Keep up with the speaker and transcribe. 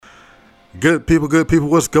Good people,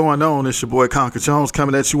 what's going on? It's your boy Conker Jones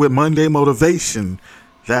coming at you with Monday Motivation.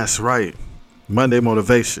 That's right, Monday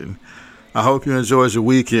Motivation. I hope you enjoyed your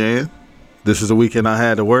weekend. This is the weekend I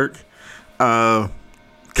had to work. Kind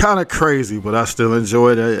of crazy, but I still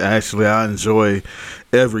enjoyed it. Actually, I enjoy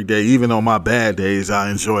every day. Even on my bad days,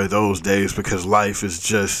 I enjoy those days because life is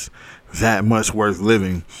just that much worth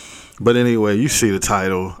living. But anyway, you see the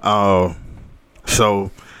title.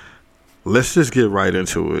 So let's just get right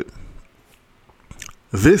into it.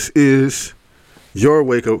 This is your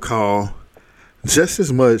wake-up call just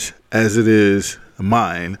as much as it is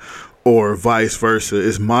mine, or vice versa.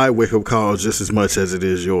 It's my wake-up call just as much as it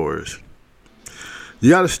is yours. You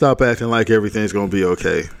got to stop acting like everything's going to be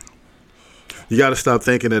okay. You got to stop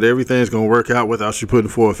thinking that everything's going to work out without you putting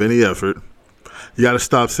forth any effort. You got to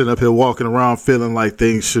stop sitting up here walking around feeling like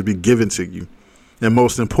things should be given to you. And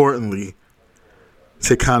most importantly,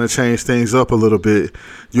 to kind of change things up a little bit,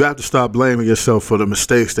 you have to stop blaming yourself for the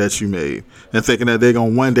mistakes that you made and thinking that they're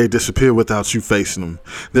going to one day disappear without you facing them.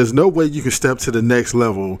 There's no way you can step to the next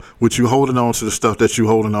level with you holding on to the stuff that you're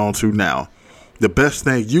holding on to now. The best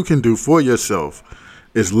thing you can do for yourself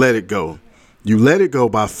is let it go. You let it go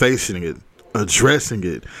by facing it, addressing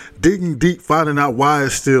it, digging deep, finding out why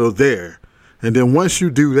it's still there. And then once you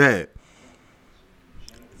do that,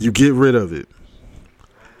 you get rid of it.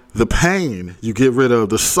 The pain, you get rid of.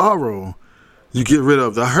 The sorrow, you get rid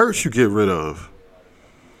of. The hurt, you get rid of.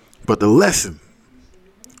 But the lesson,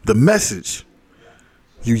 the message,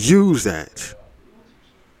 you use that.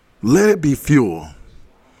 Let it be fuel.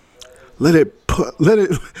 Let it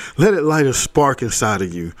light a spark inside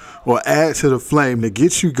of you, or add to the flame to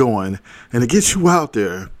get you going and to get you out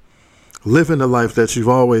there living the life that you've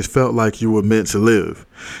always felt like you were meant to live.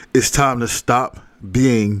 It's time to stop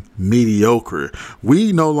being mediocre.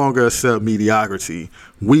 We no longer accept mediocrity.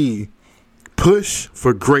 We push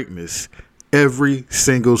for greatness every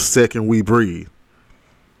single second we breathe.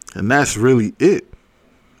 And that's really it.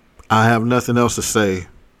 I have nothing else to say.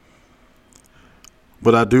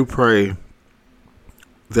 But I do pray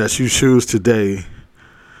that you choose today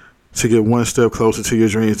to get one step closer to your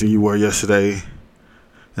dreams than you were yesterday.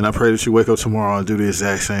 And I pray that you wake up tomorrow and do the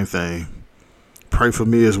exact same thing. Pray for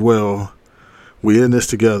me as well. We in this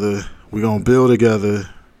together. We're going to build together.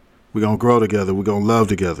 We're going to grow together. We're going to love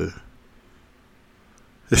together.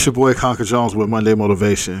 It's your boy Conker Jones with Monday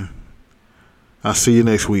Motivation. I'll see you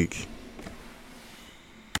next week.